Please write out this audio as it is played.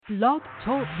Blog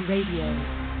Talk Radio.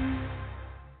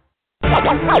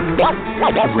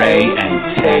 Ray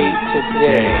and Tay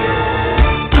today.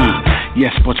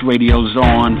 Yes, sports radio's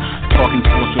on. Talking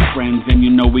sports with friends, and you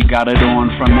know we got it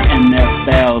on. From the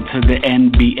NFL to the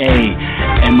NBA,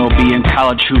 MLB and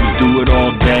college hoops do it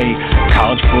all day.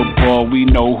 College football, we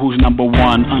know who's number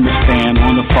one. Understand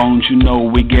on the phones, you know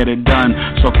we get it done.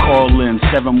 So call in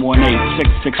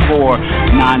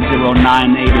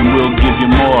 718-664-9098, and we'll give you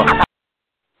more.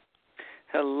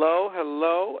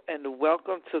 Hello, and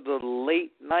welcome to the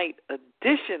late night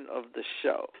edition of the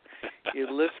show.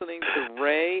 You're listening to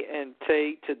Ray and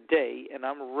Tay today, and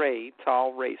I'm Ray,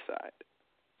 Tall Rayside.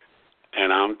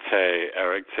 And I'm Tay,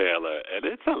 Eric Taylor. And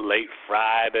it's a late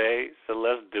Friday, so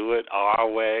let's do it our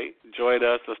way. Join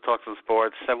us. Let's talk some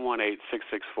sports.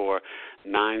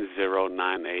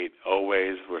 718-664-9098.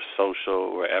 Always, we're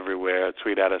social. We're everywhere.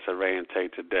 Tweet at us at Ray and Tay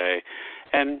today.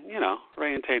 And, you know,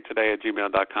 Ray and Tay today at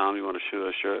gmail.com. You want to shoot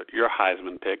us your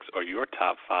Heisman picks or your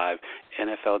top 5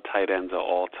 NFL tight ends of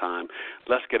all time.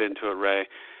 Let's get into it, Ray.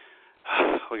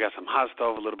 We got some hot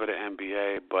stove, a little bit of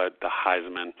NBA, but the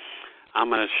Heisman, I'm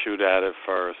going to shoot at it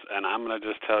first. And I'm going to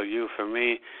just tell you, for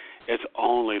me, it's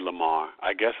only Lamar.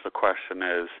 I guess the question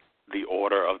is the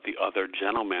order of the other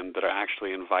gentlemen that are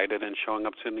actually invited and showing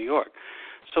up to New York.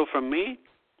 So for me,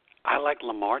 I like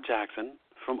Lamar Jackson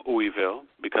from Louisville,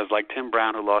 because like Tim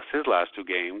Brown, who lost his last 2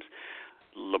 games,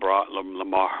 Lamar,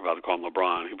 I'm about to call him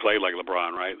LeBron. He played like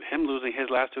LeBron, right? Him losing his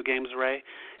last 2 games, Ray,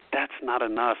 that's not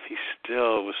enough. He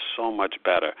still was so much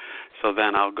better. So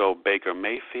then I'll go Baker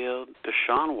Mayfield,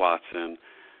 Deshaun Watson.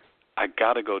 I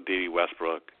got to go D.D.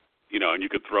 Westbrook. You know, and you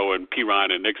could throw in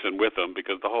Perine and Nixon with them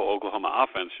because the whole Oklahoma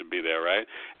offense should be there, right?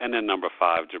 And then number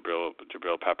 5, Jabril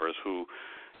Peppers, who,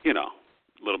 you know,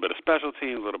 a little bit of special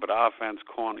teams, a little bit of offense,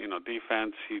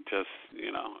 defense. He just,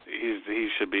 he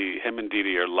should be, him and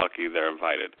Didi are lucky they're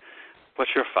invited.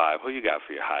 What's your 5? Who you got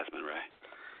for your Heisman, Ray?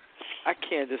 I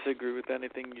can't disagree with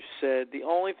anything you said. The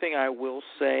only thing I will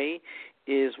say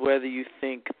is whether you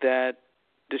think that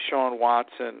Deshaun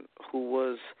Watson, who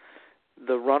was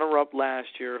the runner-up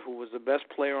last year, who was the best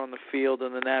player on the field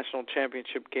in the national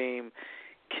championship game,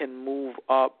 can move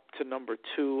up to number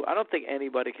 2. I don't think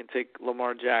anybody can take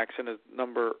Lamar Jackson as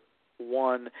number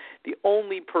 1. The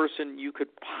only person you could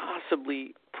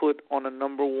possibly put on a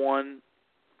number 1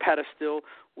 pedestal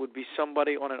would be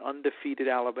somebody on an undefeated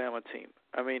Alabama team.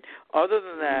 I mean, other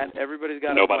than that, everybody's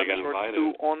got nobody a got or invited.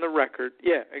 2 on the record.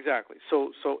 Yeah, exactly.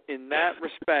 So in that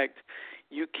respect,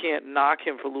 you can't knock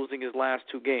him for losing his last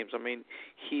 2 games. I mean,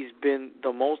 he's been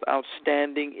the most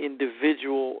outstanding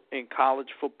individual in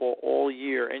college football all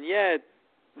year. And, yeah,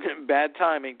 bad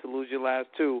timing to lose your last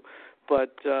 2,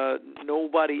 but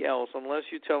nobody else,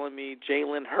 unless you're telling me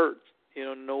Jalen Hurts,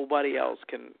 nobody else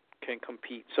can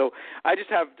compete. So I just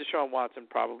have Deshaun Watson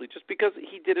probably just because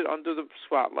he did it under the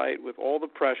spotlight with all the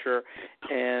pressure,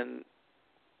 and,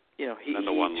 he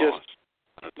just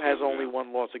has only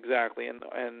 1 loss exactly, and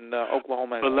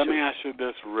Oklahoma has 2. But let me ask you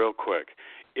this real quick.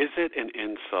 Is it an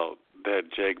insult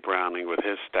that Jake Browning, with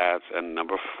his stats and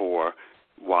number 4,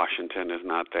 Washington, is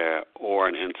not there, or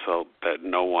an insult that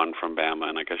no one from Bama,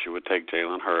 and I guess you would take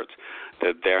Jalen Hurts,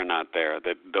 that they're not there,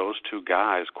 that those 2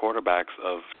 guys, quarterbacks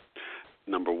of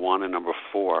number 1 and number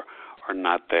 4, are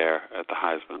not there at the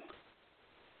Heisman?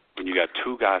 When you got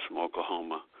 2 guys from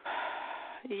Oklahoma.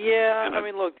 Yeah, I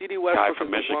mean, look, D.D. Westbrook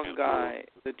is the one guy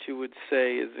that you would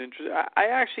say is interesting. I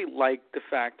actually like the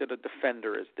fact that a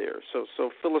defender is there. So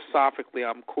philosophically,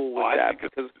 I'm cool with that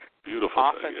because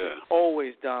offense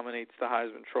always dominates the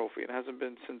Heisman Trophy. It hasn't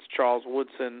been since Charles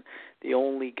Woodson, the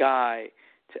only guy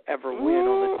to ever win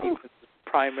on the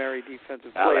primary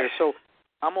defensive player. So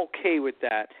I'm okay with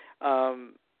that.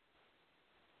 Can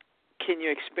you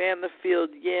expand the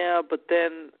field? Yeah, but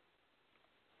then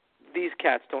these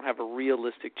cats don't have a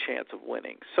realistic chance of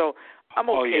winning. So I'm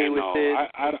okay with it.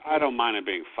 I don't mind it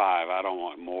being 5. I don't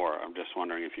want more. I'm just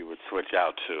wondering if you would switch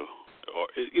out 2. Or,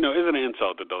 is it an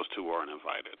insult that those 2 weren't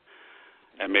invited?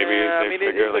 And maybe they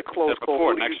figure it is a close call.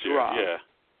 Before next year. Yeah.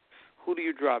 Who do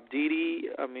you drop? Didi?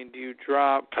 I mean, do you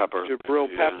drop Jabril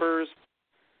Peppers?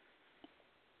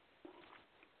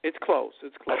 It's close.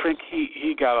 I think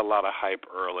he got a lot of hype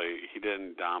early. He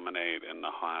didn't dominate in the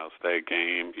Ohio State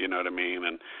game, you know what I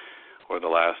mean, or the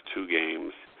last 2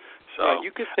 games. So yeah,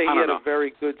 you could say he had a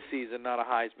very good season, not a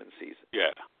Heisman season.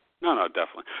 Yeah. No,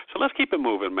 definitely. So let's keep it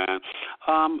moving, man.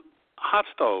 Hot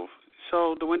stove.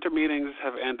 So the winter meetings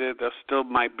have ended. There still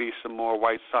might be some more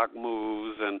White Sox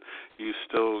moves, and you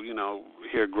still,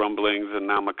 hear grumblings, and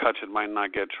now McCutcheon might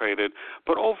not get traded.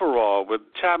 But overall, with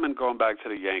Chapman going back to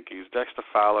the Yankees, Dexter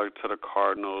Fowler to the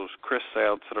Cardinals, Chris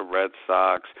Sale to the Red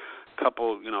Sox,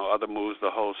 couple, other moves, the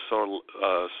whole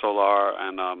Solar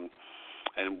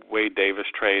and Wade Davis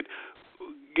trade.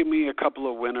 Give me a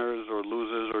couple of winners or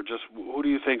losers, or just who do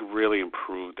you think really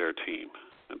improved their team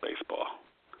in baseball?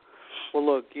 Well,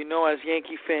 look, as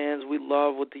Yankee fans, we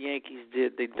love what the Yankees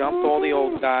did. They dumped all the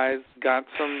old guys, got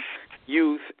some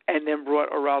youth, and then brought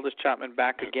Aroldis Chapman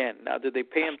back again. Now, did they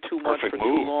pay him too much for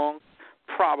too long?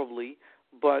 Probably,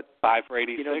 but 5 for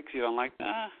 86. You don't like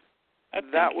that?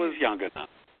 That was young enough.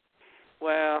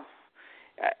 Well,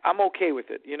 I'm okay with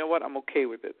it. You know what? I'm okay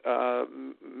with it.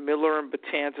 Miller and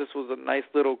Betances was a nice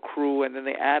little crew, and then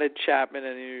they added Chapman,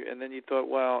 and then you thought,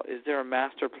 well, is there a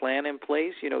master plan in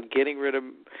place? Getting rid of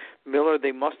Miller,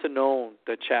 they must have known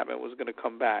that Chapman was going to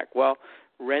come back. Well,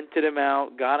 rented him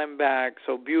out, got him back,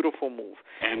 so beautiful move.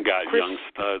 And got young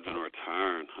studs in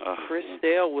return. Chris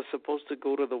Sale was supposed to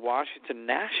go to the Washington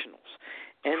Nationals,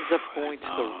 ends up going to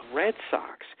the Red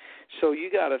Sox. So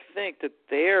you got to think that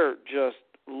they're just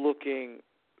looking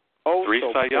 3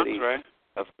 so Cy pretty. Youngs, right?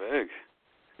 That's big.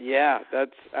 Yeah,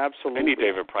 that's absolutely. They need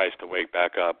David Price to wake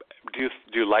back up. Do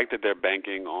you like that they're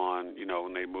banking on,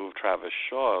 when they move Travis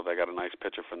Shaw, they got a nice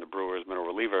pitcher from the Brewers, middle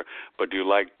reliever, but do you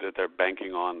like that they're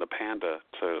banking on the Panda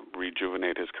to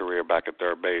rejuvenate his career back at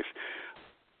third base,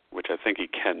 which I think he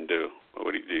can do?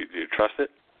 Do you trust it?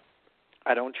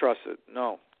 I don't trust it,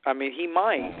 no. I mean, he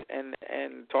might, and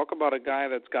talk about a guy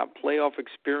that's got playoff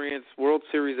experience, World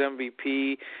Series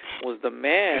MVP, was the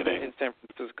man in San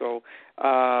Francisco.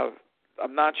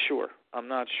 I'm not sure.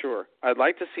 I'd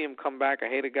like to see him come back. I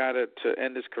hate a guy to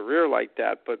end his career like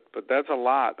that, but that's a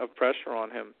lot of pressure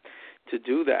on him to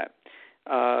do that.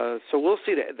 So we'll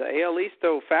see. The AL East,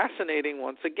 though, fascinating.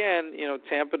 Once again,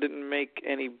 Tampa didn't make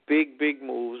any big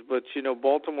moves, but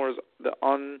Baltimore's the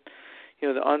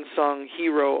unsung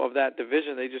hero of that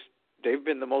division. They've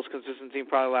been the most consistent team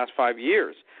probably the last 5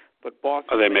 years. But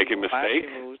Boston, are they making mistakes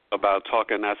about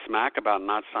talking that smack about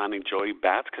not signing Joey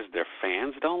Bats because their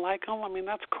fans don't like him? I mean,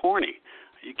 that's corny.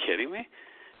 Are you kidding me?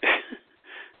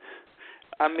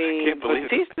 I mean,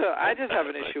 Batista. I just have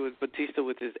an issue with Batista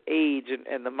with his age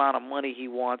and the amount of money he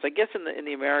wants. I guess in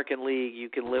the American League you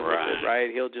can live with it, right?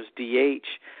 He'll just DH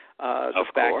the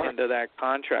back end of that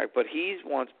contract, but he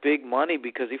wants big money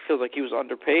because he feels like he was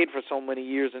underpaid for so many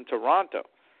years in Toronto.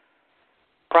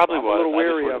 Probably I'm a little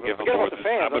weary of him.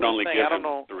 I would only give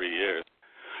him 3 years.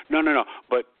 No.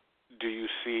 But do you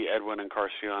see Edwin and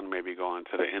Carcion maybe going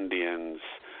to the Indians,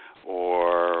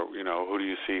 or who do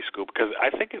you see scoop? Because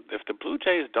I think if the Blue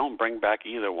Jays don't bring back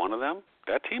either one of them,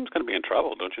 that team's going to be in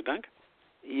trouble, don't you think?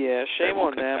 Yeah, shame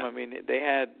on them. I mean, they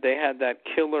had that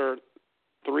killer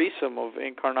threesome of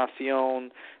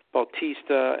Encarnacion,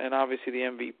 Bautista, and obviously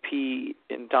the MVP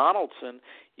in Donaldson.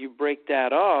 You break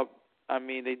that up. I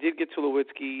mean, they did get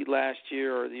Tulowitzki last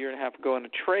year or the year and a half ago in a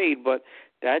trade, but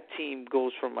that team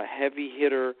goes from a heavy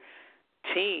hitter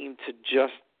team to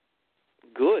just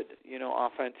good,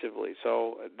 offensively.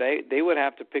 So they would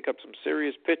have to pick up some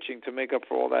serious pitching to make up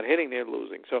for all that hitting they're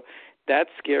losing. So that's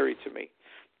scary to me.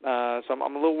 So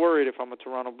I'm a little worried if I'm a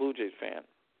Toronto Blue Jays fan.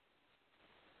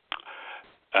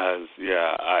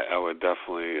 I would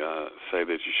definitely say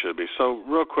that you should be. So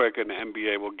real quick in the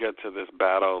NBA, we'll get to this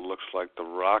battle. It looks like the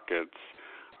Rockets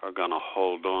are going to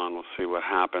hold on. We'll see what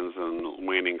happens in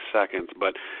waning seconds.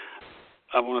 But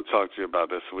I want to talk to you about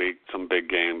this week, some big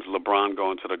games. LeBron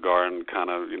going to the Garden, kind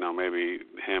of, maybe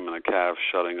him and the Cavs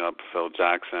shutting up Phil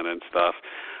Jackson and stuff.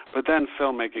 But then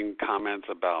Phil making comments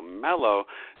about Melo.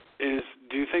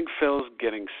 Do you think Phil's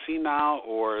getting senile,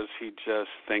 or is he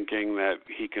just thinking that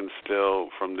he can still,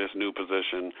 from this new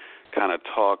position, kind of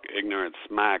talk ignorant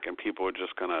smack and people are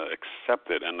just going to accept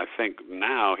it? And I think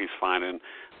now he's finding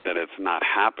that it's not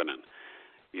happening.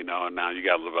 And now you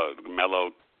got Melo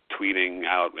tweeting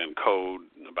out in code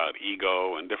about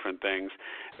ego and different things.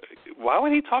 Why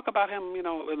would he talk about him,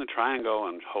 in the triangle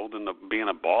and being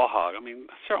a ball hog? I mean,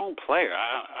 that's your own player.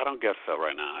 I don't get Phil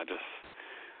right now.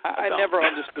 I never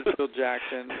understood Phil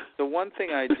Jackson. The one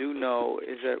thing I do know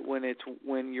is that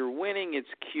when you're winning, it's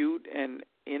cute and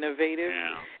innovative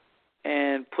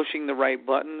and pushing the right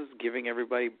buttons, giving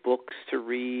everybody books to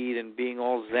read and being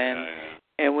all zen.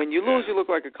 And when you lose, you look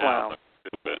like a clown.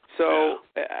 So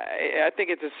I think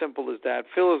it's as simple as that.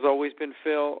 Phil has always been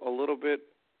Phil, a little bit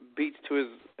beats to his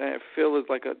Phil is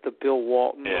like the Bill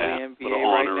Walton of the NBA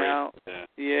right now.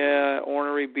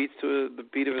 Ornery beats to the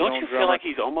beat of his own drum. Don't you feel like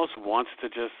he almost wants to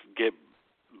just get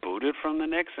booted from the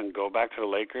Knicks and go back to the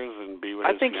Lakers and be with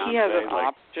his fiancée? He has an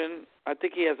option. I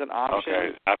think he has an option.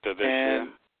 Okay, after this year.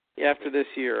 Yeah, after this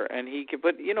year, and he could.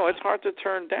 But it's hard to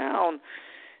turn down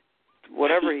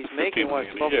whatever he's making. What,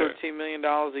 $13 million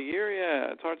a year?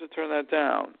 Yeah, it's hard to turn that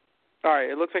down. All right,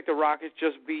 it looks like the Rockets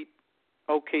just beat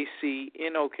OKC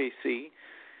in OKC.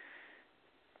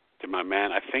 Did my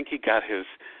man? I think he got his.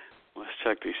 Let's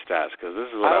check these stats because this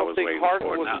is what I was waiting for. I don't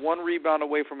think Harden was one rebound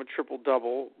away from a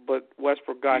triple-double, but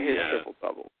Westbrook got his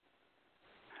triple-double.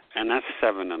 And that's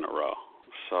 7 in a row.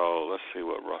 So let's see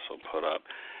what Russell put up.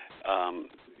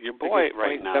 Your boy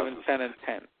right now is 27, 10, and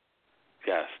 10.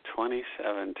 Yes,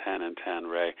 27, 10, and 10,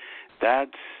 Ray.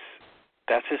 That's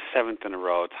his 7th in a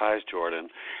row. Ties Jordan.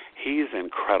 He's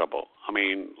incredible. I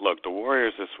mean, look, the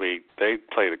Warriors this week, they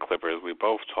play the Clippers. We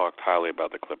both talked highly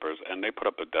about the Clippers, and they put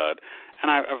up a dud.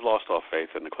 And I've lost all faith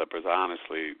in the Clippers.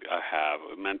 Honestly, I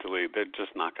have. Mentally, they're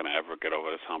just not going to ever get over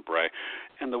this hump, Ray.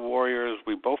 And the Warriors,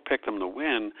 we both picked them to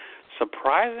win.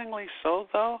 Surprisingly so,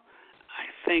 though, I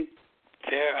think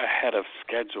they're ahead of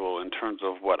schedule in terms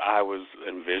of what I was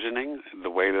envisioning, the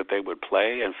way that they would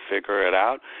play and figure it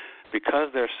out, because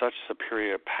they're such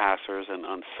superior passers and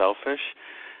unselfish.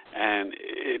 And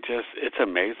it's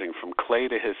amazing, from Clay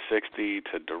to his 60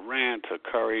 to Durant to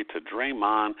Curry to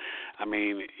Draymond. I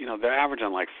mean, they're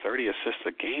averaging like 30 assists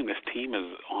a game. This team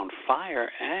is on fire,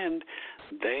 and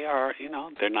they are,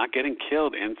 they're not getting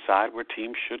killed inside where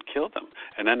teams should kill them.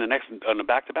 And then on the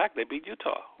back-to-back, they beat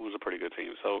Utah, who's a pretty good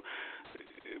team. So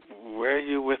where are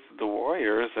you with the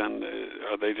Warriors, and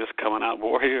are they just coming out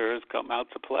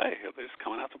to play? Are they just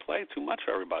coming out to play too much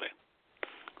for everybody?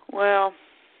 Well,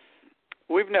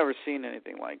 we've never seen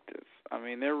anything like this. I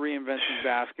mean, they're reinventing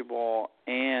basketball,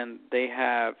 and they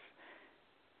have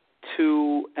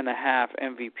 2.5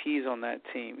 MVPs on that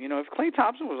team. If Klay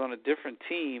Thompson was on a different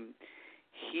team,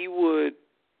 he'd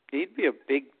be a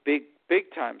big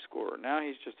time scorer. Now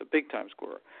he's just a big time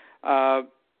scorer.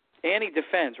 And he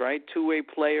defends, right? Two-way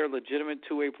player, legitimate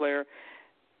two-way player.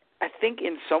 I think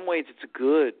in some ways it's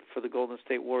good for the Golden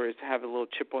State Warriors to have a little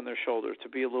chip on their shoulder, to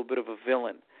be a little bit of a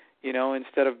villain.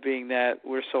 Instead of being that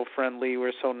we're so friendly,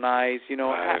 we're so nice,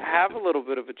 have a little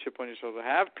bit of a chip on your shoulder.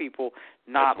 Have people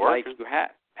not like you.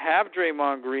 Have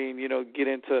Draymond Green, get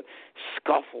into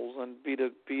scuffles and be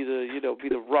the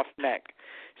roughneck.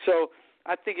 So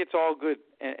I think it's all good,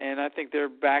 and I think they're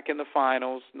back in the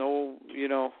finals. No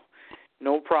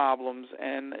problems.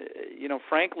 And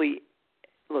frankly,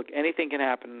 look, anything can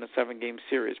happen in a 7-game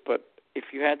series. But if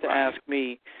you had to ask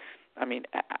me, I mean,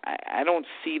 I don't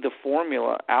see the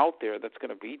formula out there that's going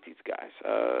to beat these guys.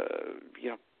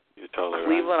 You're totally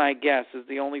Cleveland, right. I guess, is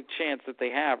the only chance that they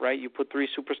have, right? You put 3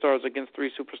 superstars against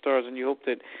 3 superstars, and you hope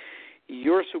that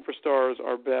your superstars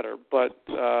are better. But,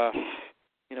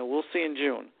 we'll see in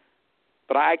June.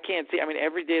 But I can't see,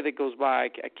 every day that goes by,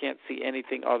 I can't see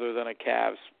anything other than a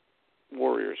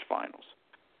Cavs-Warriors finals.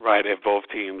 Right, if both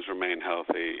teams remain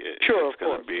healthy, it's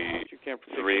going to be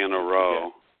 3 in a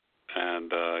row.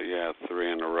 And,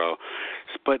 3 in a row.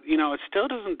 But, it still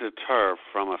doesn't deter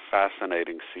from a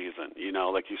fascinating season.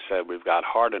 Like you said, we've got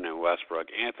Harden and Westbrook,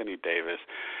 Anthony Davis.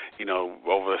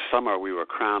 Over the summer we were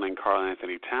crowning Karl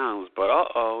Anthony Towns, but,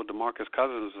 DeMarcus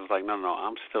Cousins is like, no,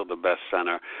 I'm still the best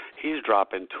center. He's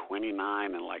dropping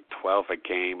 29 and, 12 a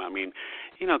game.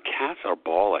 Cats are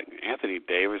balling. Anthony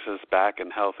Davis is back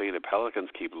and healthy. The Pelicans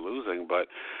keep losing, but,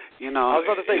 I was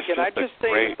about to say, can I just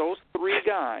say that those 3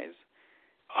 guys,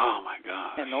 oh, my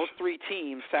gosh. and those 3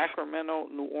 teams, Sacramento,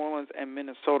 New Orleans, and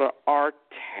Minnesota, are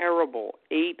terrible.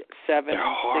 8, 7,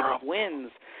 and 6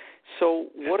 wins. So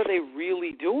what are they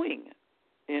really doing?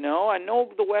 I know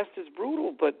the West is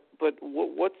brutal, but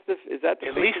what's the – is that the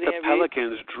At face least of the the NBA?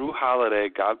 Pelicans, Drew Holiday,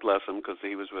 God bless him, because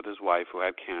he was with his wife who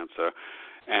had cancer,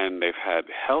 and they've had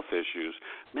health issues.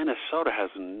 Minnesota has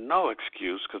no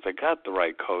excuse because they got the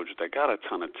right coach. They got a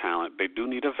ton of talent. They do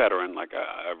need a veteran.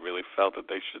 I really felt that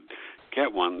they should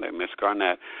get one. They miss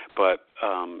Garnett. But,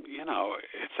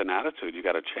 it's an attitude you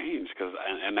got to change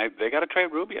and they got to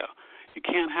trade Rubio. You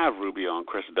can't have Rubio and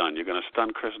Chris Dunn. You're going to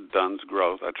stun Chris Dunn's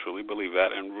growth. I truly believe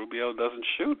that. And Rubio doesn't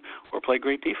shoot or play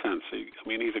great defense.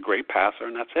 He's a great passer,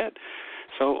 and that's it.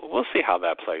 So we'll see how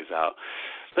that plays out.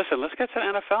 Listen, let's get to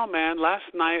the NFL, man. Last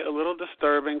night, a little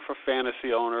disturbing for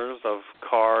fantasy owners of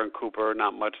Carr and Cooper,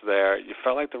 not much there. You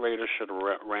felt like the Raiders should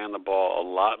have ran the ball a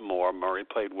lot more. Murray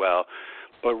played well.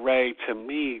 But, Ray, to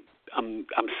me, I'm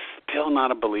still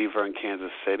not a believer in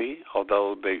Kansas City,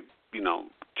 although they,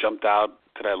 jumped out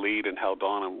to that lead and held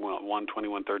on and won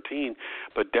 21-13.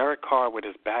 But Derek Carr, with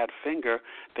his bad finger,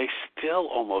 they still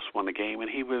almost won the game, and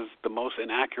he was the most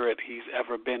inaccurate he's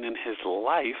ever been in his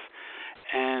life.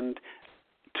 And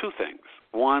 2 things.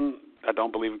 1, I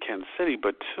don't believe in Kansas City,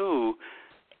 but 2,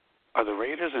 are the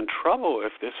Raiders in trouble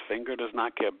if this finger does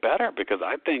not get better? Because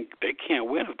I think they can't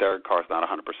win if Derek Carr's not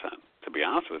 100%, to be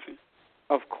honest with you.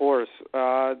 Of course.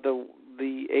 The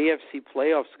AFC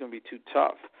playoffs are going to be too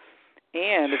tough.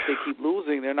 And if they keep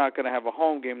losing, they're not going to have a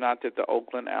home game. Not that the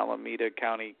Oakland Alameda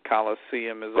County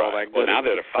Coliseum is all that good. Well, now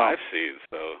they're the 5 seeds,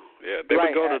 so yeah, they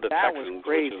would go to the that Texans, was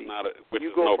crazy. which you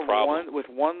is go no from problem. With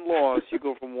one loss, you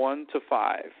go from 1 to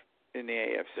 5 in the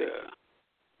AFC. Yeah.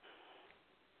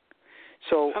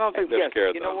 So I don't think they're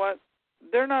scared. You know what?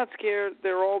 They're not scared.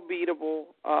 They're all beatable.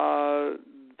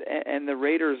 And the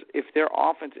Raiders, if their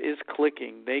offense is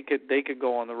clicking, they could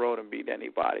go on the road and beat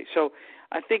anybody. So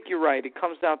I think you're right. It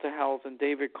comes down to health, and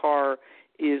David Carr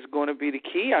is going to be the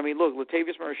key. I mean, look,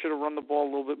 Latavius Murray should have run the ball a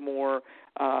little bit more.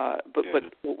 But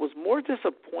what was more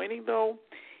disappointing, though,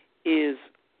 is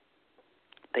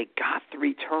they got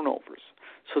 3 turnovers.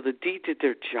 So the D did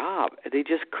their job. They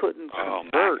just couldn't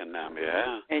convert. Macking them,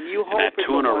 yeah. And you hope that it's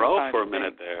 2 in a row for a thing.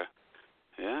 minute there.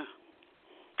 Yeah.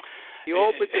 You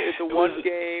hope it's a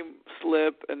one-game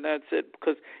slip, and that's it.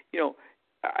 Because,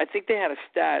 I think they had a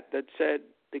stat that said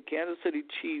the Kansas City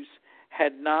Chiefs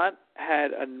had not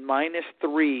had a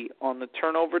 -3 on the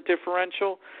turnover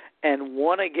differential and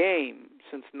won a game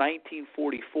since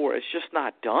 1944. It's just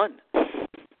not done.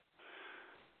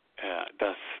 Yeah,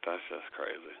 that's just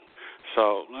crazy.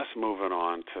 So let's move it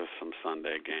on to some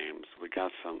Sunday games. We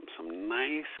got some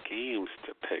nice games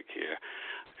to pick here.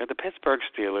 We got the Pittsburgh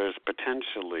Steelers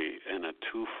potentially in a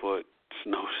 2-foot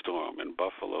snowstorm in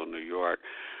Buffalo, New York.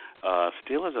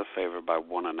 Steelers are favored by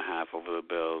 1.5 over the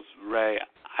Bills. Ray,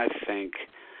 I think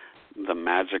the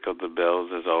magic of the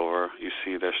Bills is over. You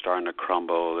see they're starting to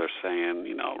crumble. They're saying,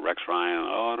 Rex Ryan,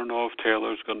 I don't know if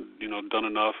Taylor's going to, done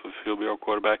enough, if he'll be our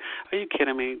quarterback. Are you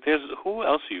kidding me? Who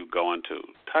else are you going to?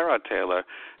 Tyrod Taylor,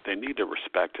 they need to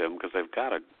respect him because they've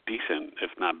got a decent,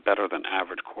 if not better than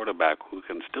average quarterback who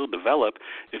can still develop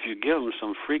if you give him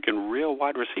some freaking real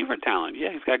wide receiver talent.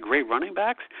 Yeah, he's got great running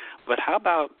backs, but how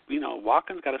about,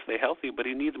 Watkins got to stay healthy, but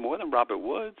he needs more than Robert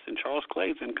Woods, and Charles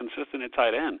Clay's inconsistent at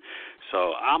tight end.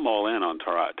 So I'm all in on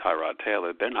Tyrod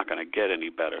Taylor. They're not going to get any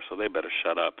better, so they better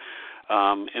shut up.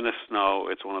 In the snow,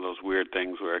 it's one of those weird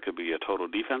things where it could be a total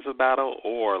defensive battle,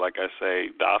 or, like I say,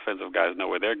 the offensive guys know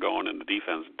where they're going and the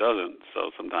defense doesn't,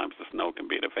 so sometimes the snow can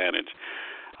be an advantage.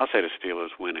 I'll say the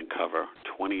Steelers win and cover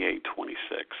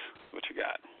 28-26. What you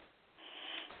got?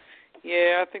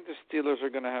 Yeah, I think the Steelers are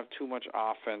going to have too much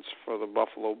offense for the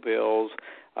Buffalo Bills.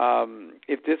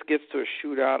 If this gets to a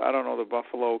shootout, I don't know that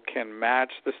Buffalo can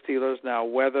match the Steelers. Now,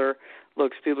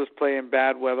 Steelers play in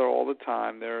bad weather all the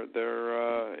time. They're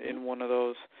in one of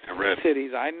those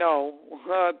cities. I know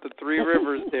the Three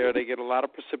Rivers there. They get a lot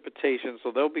of precipitation,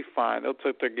 so they'll be fine. They'll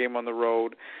take their game on the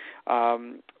road.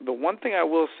 The one thing I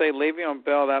will say, Le'Veon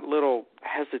Bell, that little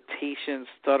hesitation,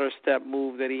 stutter step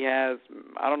move that he has,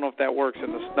 I don't know if that works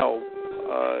in the snow.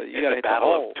 You got to hit the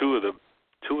hole.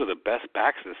 Two of the best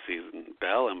backs this season,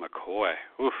 Bell and McCoy.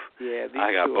 Oof. Yeah,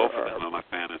 I got both of them on my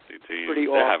fantasy team.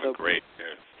 They're having great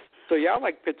years. So, yeah, I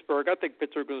like Pittsburgh. I think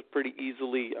Pittsburgh goes pretty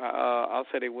easily. I'll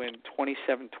say they win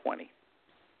 27-20.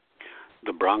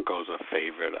 The Broncos are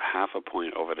favored 0.5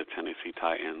 point over the Tennessee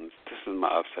Titans. This is my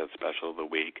upset special of the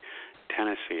week.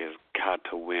 Tennessee has got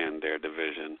to win their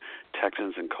division.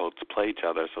 Texans and Colts play each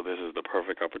other, so this is the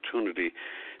perfect opportunity,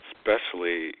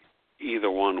 especially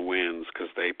either one wins because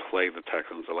they play the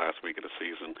Texans the last week of the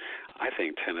season. I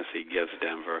think Tennessee gets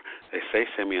Denver. They say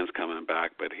Simeon's coming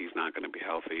back, but he's not going to be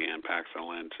healthy, and Paxton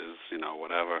Lynch is,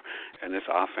 whatever. And this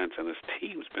offense and this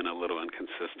team's been a little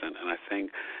inconsistent. And I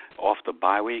think off the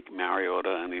bye week,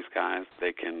 Mariota and these guys,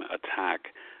 they can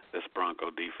attack this Bronco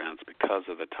defense because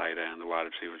of the tight end. The wide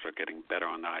receivers are getting better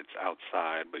on the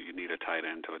outside, but you need a tight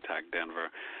end to attack Denver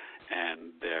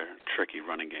and their tricky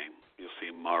running game. You'll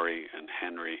see Murray and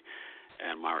Henry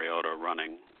and Mariota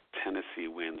running. Tennessee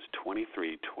wins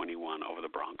 23-21 over the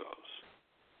Broncos.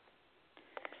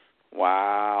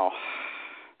 Wow.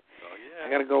 Oh, yeah.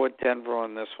 I got to go with Denver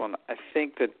on this one. I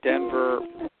think that Denver,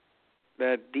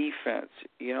 that defense,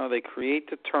 they create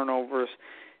the turnovers.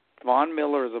 Von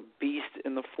Miller is a beast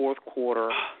in the fourth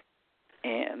quarter.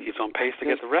 And he's on pace to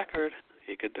get the record.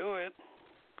 He could do it.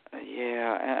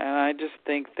 Yeah, and I just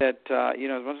think that,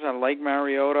 as much as I like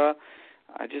Mariota,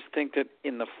 I just think that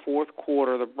in the fourth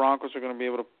quarter, the Broncos are going to be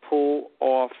able to pull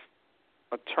off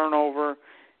a turnover,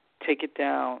 take it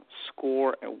down,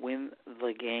 score, and win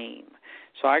the game.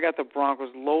 So I got the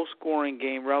Broncos low-scoring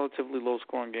game, relatively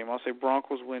low-scoring game. I'll say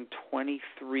Broncos win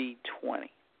 23-20.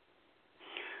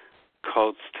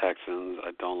 Colts, Texans,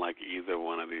 I don't like either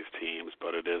one of these teams,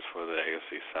 but it is for the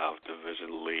AFC South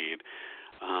division lead.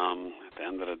 At the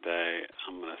end of the day,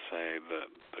 I'm going to say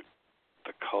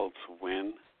the Colts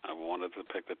win. I wanted to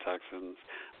pick the Texans,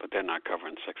 but they're not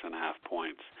covering 6.5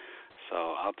 points.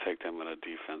 So I'll take them in a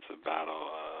defensive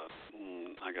battle.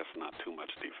 I guess not too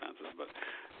much defensive, but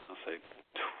I'll say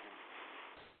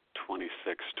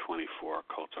 26-24,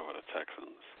 Colts over the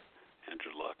Texans.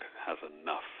 Andrew Luck has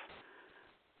enough.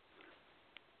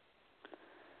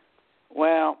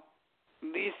 Well,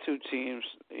 these two teams,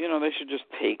 they should just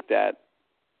take that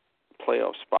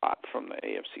playoff spot from the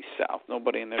AFC South.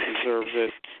 Nobody in there deserves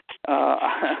it.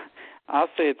 I'll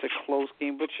say it's a close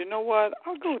game, but you know what?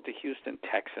 I'll go with the Houston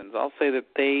Texans. I'll say that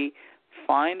they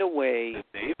find a way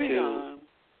to.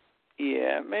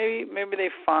 Yeah, maybe they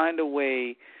find a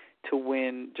way to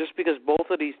win just because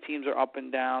both of these teams are up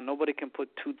and down. Nobody can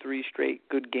put 2-3 straight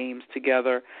good games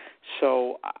together.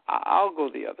 So I'll go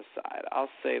the other side. I'll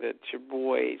say that your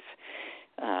boys,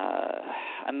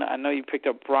 I know you picked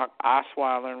up Brock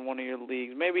Osweiler in one of your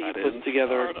leagues. Maybe he puts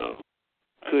together a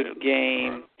good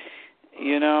game.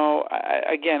 He does.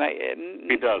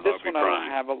 This one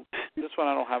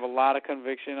I don't have a lot of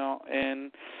conviction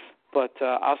in. But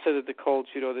I'll say that the Colts,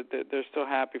 that they're still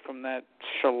happy from that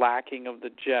shellacking of the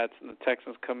Jets, and the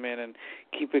Texans come in and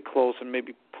keep it close and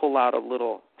maybe pull out a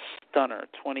little stunner,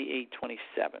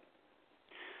 28-27.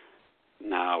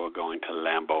 Now we're going to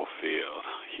Lambeau Field.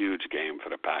 Huge game for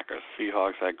the Packers.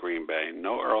 Seahawks at Green Bay.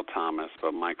 No Earl Thomas,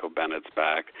 but Michael Bennett's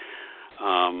back.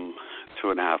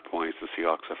 2.5 points. The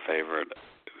Seahawks are favored.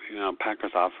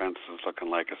 Packers offense is looking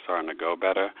like it's starting to go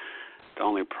better. The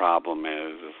only problem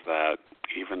is that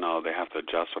even though they have to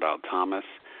adjust without Thomas,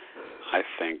 I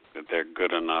think that they're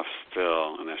good enough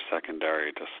still in their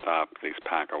secondary to stop these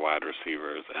Packer wide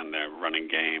receivers, and their running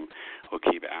game will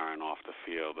keep Aaron off the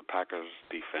field. The Packers'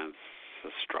 defense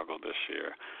has struggled this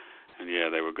year. And, yeah,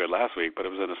 they were good last week, but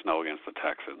it was in the snow against the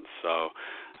Texans. So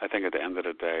I think at the end of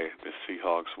the day, the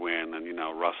Seahawks win, and,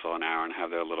 Russell and Aaron have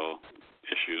their little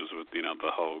issues with,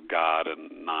 the whole God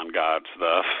and non-God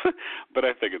stuff. But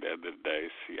I think at the end of the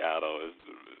day,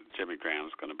 Jimmy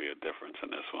Graham's going to be a difference in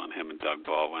this one, him and Doug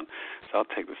Baldwin. So I'll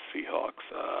take the Seahawks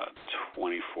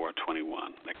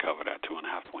 24-21. They cover that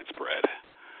 2.5-point spread.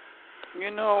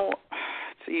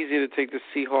 It's easy to take the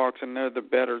Seahawks, and they're the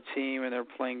better team, and they're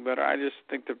playing better. I just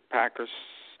think the Packers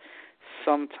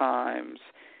sometimes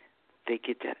they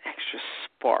get that extra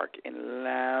spark in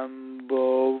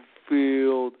Lambeau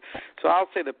Field. So I'll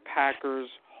say the Packers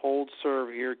hold serve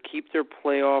here, keep their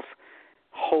playoff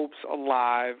hopes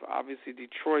alive. Obviously,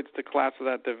 Detroit's the class of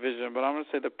that division, but I'm going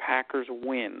to say the Packers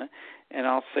win, and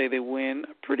I'll say they win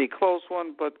a pretty close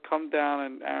one, but come down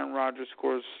and Aaron Rodgers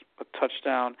scores a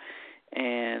touchdown,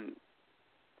 and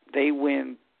they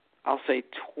win, I'll say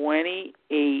 28-24.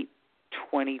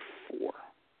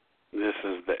 This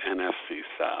is the NFC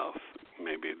South.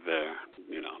 Maybe they're,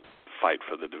 fight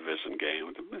for the division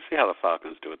game. Let's see how the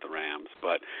Falcons do with the Rams.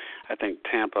 But I think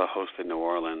Tampa hosted New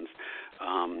Orleans.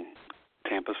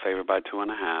 Tampa's favored by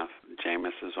 2.5.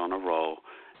 Jameis is on a roll,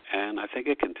 and I think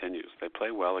it continues. They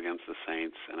play well against the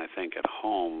Saints, and I think at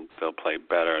home they'll play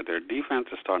better. Their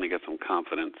defense is starting to get some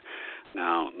confidence.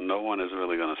 Now, no one is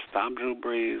really going to stop Drew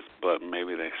Brees, but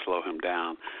maybe they slow him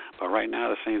down. But right now,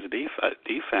 the Saints'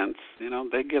 defense,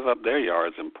 they give up their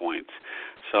yards and points.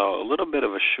 So a little bit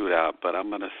of a shootout, but I'm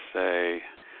going to say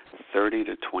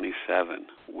 30-27.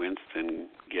 Winston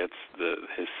gets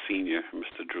his senior,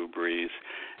 Mr. Drew Brees,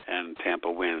 and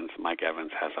Tampa wins. Mike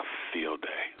Evans has a field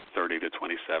day,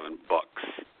 30-27 Bucks.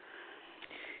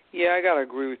 Yeah, I got to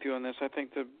agree with you on this. I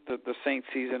think the Saints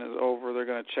season is over. They're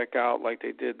going to check out like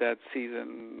they did that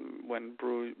season when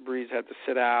Brees had to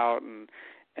sit out and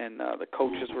the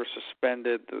coaches were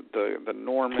suspended, the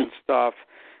Norman stuff.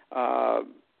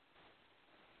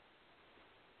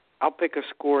 I'll pick a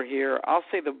score here. I'll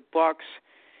say the Bucks.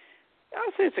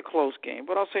 I'll say it's a close game,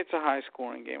 but I'll say it's a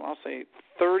high-scoring game. I'll say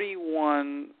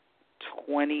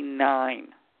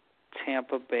 31-29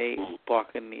 Tampa Bay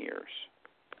Buccaneers.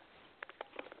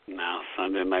 Now,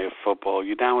 Sunday Night Football.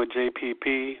 You down with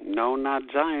JPP? No, not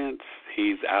Giants.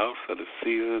 He's out for the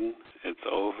season. It's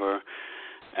over.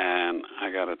 And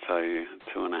I got to tell you,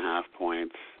 2.5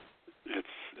 points,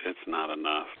 it's not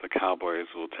enough. The Cowboys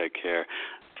will take care.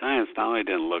 Giants not only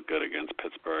didn't look good against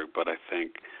Pittsburgh, but I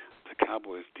think the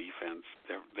Cowboys' defense,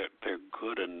 they're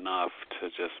good enough to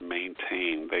just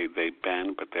maintain. They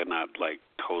bend, but they're not,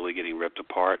 totally getting ripped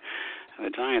apart. And the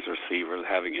Giants receivers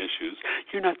having issues.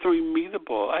 You're not throwing me the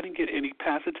ball. I didn't get any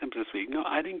pass attempts this week. No,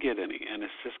 I didn't get any. And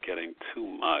it's just getting too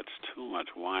much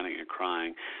whining and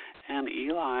crying. And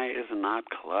Eli is not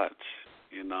clutch,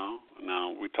 Now,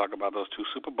 we talk about those 2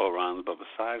 Super Bowl runs, but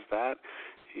besides that,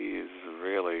 he's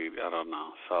really, I don't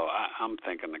know. So I'm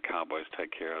thinking the Cowboys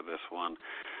take care of this one.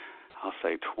 I'll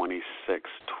say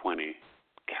 26-20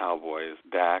 Cowboys.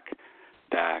 Dak,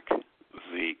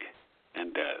 Zeke,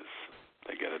 and Dez.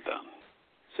 They get it done.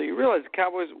 So you realize the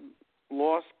Cowboys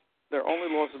lost, their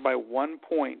only losses by 1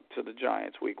 point to the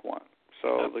Giants week 1.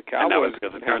 So the Cowboys. And that was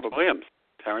because of Terrence Williams.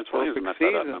 Terrence Williams messed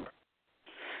that up, remember?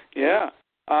 Yeah.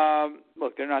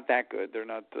 Look, they're not that good. They're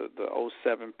not the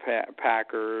 07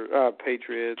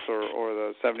 Patriots or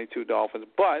the 72 Dolphins,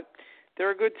 but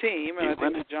they're a good team, and I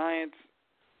think the Giants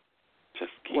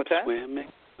just keep swimming.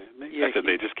 Yeah, I said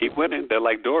they just keep winning. They're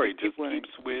like Dory, just winning.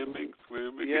 keep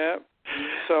swimming. Yeah.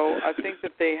 So I think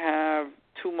that they have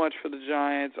too much for the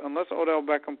Giants. Unless Odell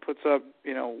Beckham puts up,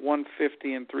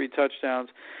 150 and 3 touchdowns,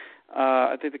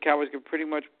 I think the Cowboys can pretty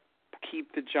much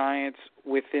keep the Giants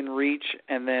within reach,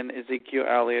 and then Ezekiel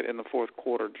Elliott in the fourth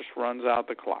quarter just runs out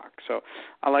the clock. So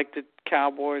I like the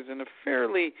Cowboys in a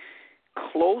fairly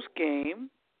close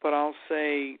game, but I'll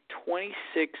say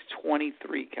 26-23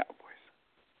 Cowboys.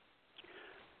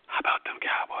 How about them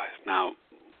Cowboys? Now,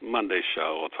 Monday's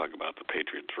show, we'll talk about the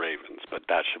Patriots-Ravens, but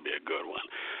that should be a good one.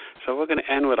 So we're going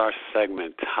to end with our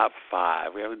segment, Top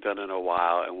 5. We haven't done it in a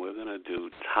while, and we're going to do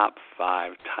Top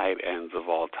 5 tight ends of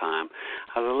all time.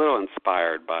 I was a little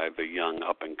inspired by the young,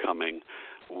 up-and-coming,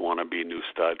 wannabe new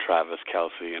stud, Travis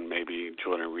Kelce, and maybe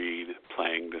Jordan Reed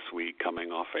playing this week,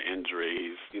 coming off an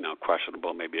injury. He's,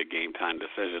 questionable, maybe a game-time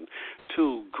decision.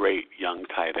 2 great young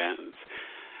tight ends.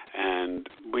 And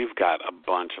we've got a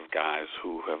bunch of guys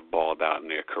who have balled out in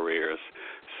their careers.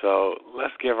 So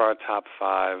let's give our top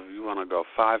 5. You want to go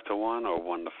 5-1 or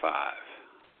 1-5?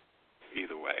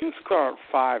 Either way. Let's start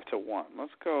 5-1.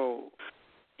 Let's go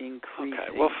increasing.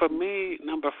 Okay. Well, for me,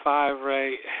 number 5,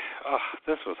 Ray,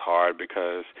 this was hard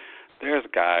because there's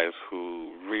guys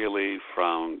who really,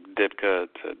 from Ditka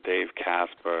to Dave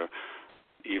Casper,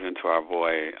 even to our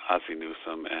boy Ozzie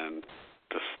Newsome, and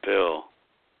the still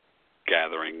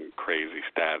gathering crazy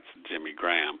stats, Jimmy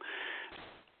Graham.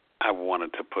 I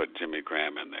wanted to put Jimmy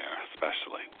Graham in there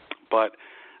especially. But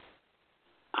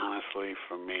honestly,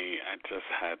 for me, I just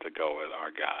had to go with our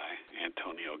guy,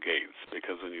 Antonio Gates,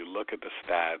 because when you look at the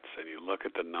stats and you look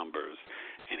at the numbers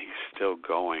and he's still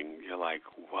going, you're like,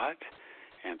 what?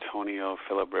 Antonio,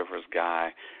 Phillip Rivers'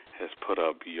 guy, has put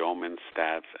up yeoman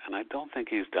stats, and I don't think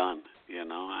he's done.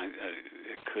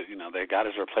 They got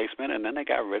his replacement, and then they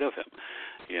got rid of him.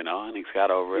 And he's got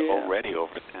already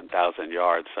over 10,000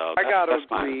 yards. So I gotta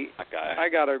agree. I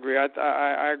gotta agree.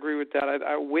 I agree with that.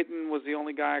 Witten was the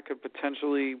only guy I could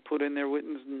potentially put in there.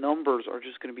 Witten's numbers are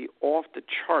just going to be off the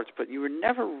charts, but you were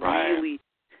never really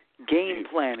game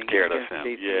planning. Scared of him.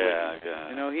 Yeah.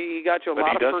 He got you a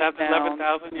lot of first downs. But he does have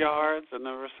 11,000 yards and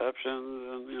the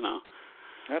receptions, and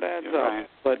that adds up. Right.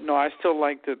 But no, I still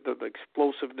like the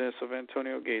explosiveness of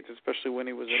Antonio Gates, especially when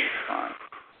he was in his prime.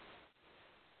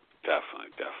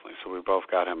 Definitely. So we both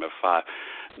got him at 5.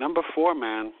 Number 4,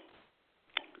 man,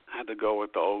 I had to go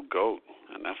with the old GOAT,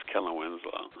 and that's Kellen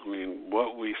Winslow. I mean,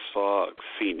 what we saw,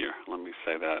 senior, let me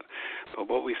say that, but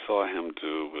what we saw him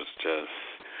do was just,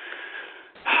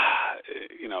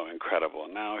 incredible.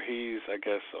 Now he's, I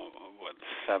guess,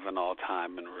 7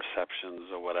 all-time in receptions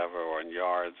or whatever, or in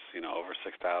yards, over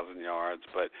 6,000 yards,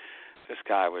 but this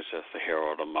guy was just the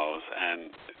hero of the most, and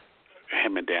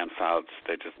him and Dan Fouts,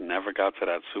 they just never got to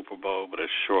that Super Bowl, but it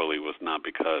surely was not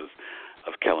because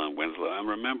of Kellen Winslow. And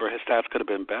remember, his stats could have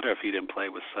been better if he didn't play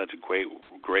with such great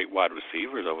wide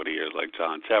receivers over the years, like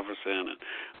John Jefferson and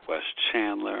Wes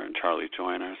Chandler and Charlie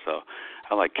Joyner. So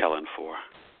I like Kellen 4.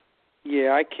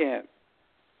 Yeah, I can't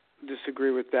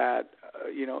disagree with that.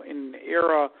 In an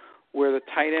era where the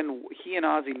tight end, he and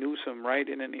Ozzie Newsome, right,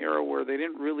 in an era where they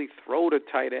didn't really throw to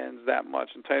tight ends that much,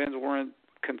 and tight ends weren't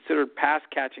considered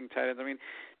pass-catching tight ends. I mean,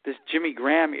 this Jimmy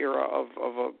Graham era of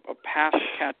a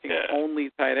pass-catching only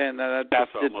tight end, that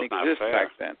just didn't exist back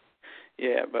then.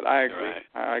 Yeah, but I agree.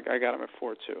 Right. I got him at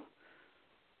 4 too.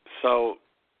 So,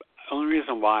 the only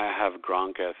reason why I have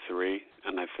Gronk at 3,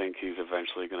 and I think he's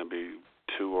eventually going to be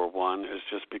 2 or 1, is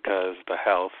just because the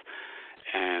health,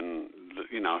 and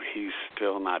he's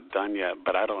still not done yet.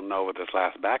 But I don't know with this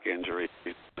last back injury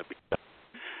he's going to be done.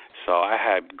 So I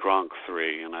had Gronk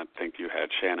 3, and I think you had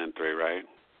Shannon 3, right?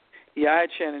 Yeah, I had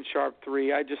Shannon Sharpe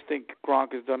 3. I just think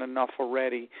Gronk has done enough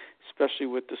already, especially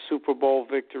with the Super Bowl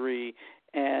victory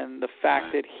and the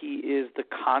fact that he is the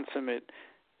consummate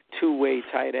two-way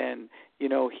tight end.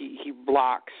 He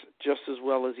blocks just as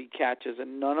well as he catches,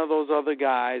 and none of those other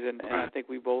guys, and I think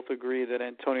we both agree that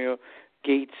Antonio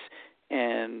Gates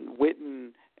and Witten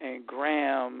and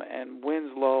Graham and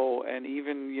Winslow and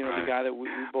even, the guy that we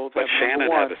both have. But Shannon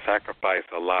had to sacrifice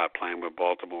a lot playing with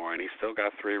Baltimore, and he still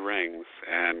got 3 rings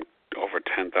and over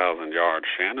 10,000 yards.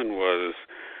 Shannon was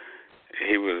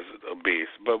a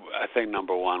beast. But I think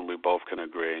number 1, we both can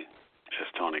agree,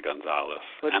 just Tony Gonzalez.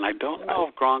 But and I don't know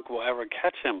if Gronk will ever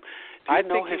catch him. I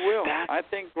think his he will. stats? I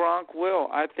think Gronk will.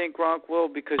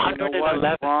 Because you know what?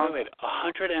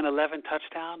 111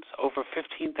 touchdowns, over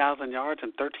 15,000 yards,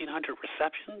 and 1,300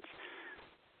 receptions.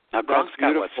 Now, Gronk's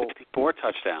got, 64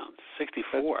 touchdowns?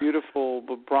 64. That's beautiful,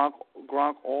 but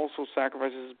Gronk also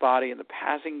sacrifices his body in the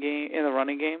passing game, in the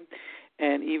running game.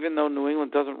 And even though New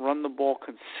England doesn't run the ball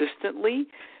consistently,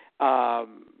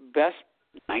 best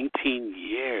 19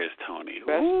 years, Tony.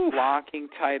 Best Oof. blocking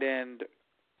tight end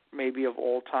maybe of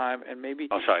all time, and maybe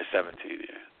 17 years.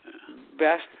 Yeah.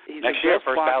 Best. He's next the year, best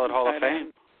first ballot Hall of tight Fame,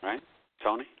 end. right,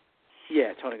 Tony?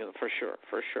 Yeah, Tony, for sure.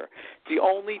 The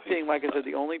only thing, like I said,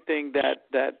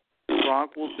 that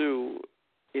Gronk will do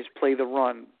is play the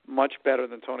run much better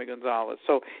than Tony Gonzalez.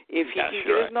 So if he can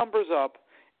get his numbers up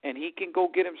and he can go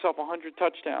get himself 100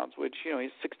 touchdowns, which,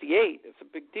 he's 68, it's a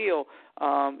big deal.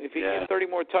 If he can get 30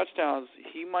 more touchdowns,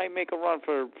 he might make a run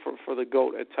for the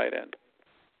GOAT at tight end.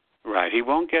 Right. He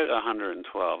won't get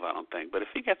 112, I don't think. But if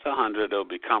he gets 100, it'll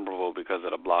be comparable because of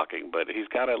the blocking. But he's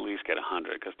got to at least get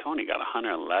 100 because Tony got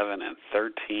 111 and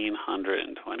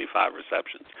 1,325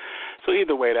 receptions. So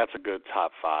either way, that's a good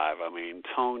top five. I mean,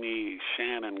 Tony,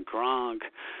 Shannon, Gronk,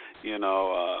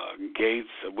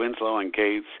 Gates, Winslow and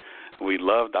Gates. We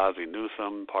loved Ozzie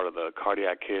Newsome, part of the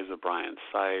Cardiac Kids of Brian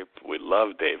Sipe. We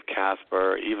loved Dave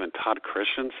Casper, even Todd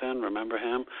Christensen. Remember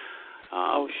him?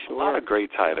 Sure. A lot of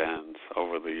great tight ends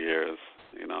over the years.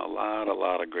 A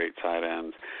lot of great tight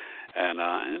ends.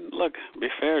 And look, be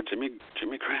fair, Jimmy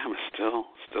Graham is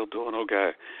still doing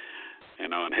okay.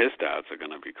 And his stats are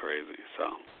going to be crazy.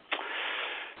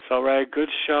 So Ray, good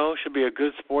show. Should be a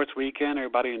good sports weekend.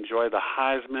 Everybody enjoy the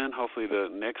Heisman. Hopefully the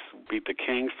Knicks beat the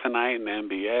Kings tonight in the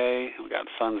NBA. We got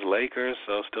Suns-Lakers,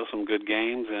 so still some good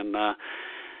games. And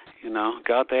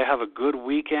go out there, have a good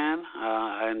weekend.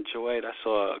 I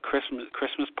saw a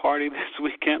Christmas party this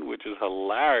weekend, which is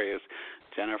hilarious.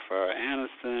 Jennifer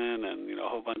Aniston and, a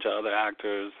whole bunch of other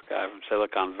actors, a guy from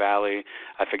Silicon Valley.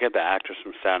 I forget the actress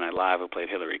from Saturday Night Live who played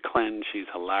Hillary Clinton. She's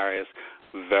hilarious.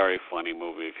 Very funny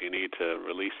movie. If you need to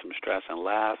release some stress and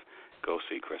laugh, go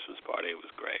see Christmas Party. It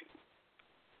was great.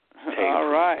 All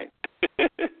right. Have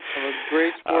a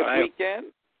great sports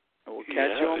weekend. We'll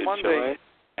catch you on Monday.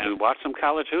 And watch some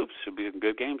college hoops. Should be some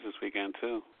good games this weekend,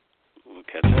 too. We'll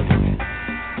catch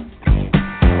up.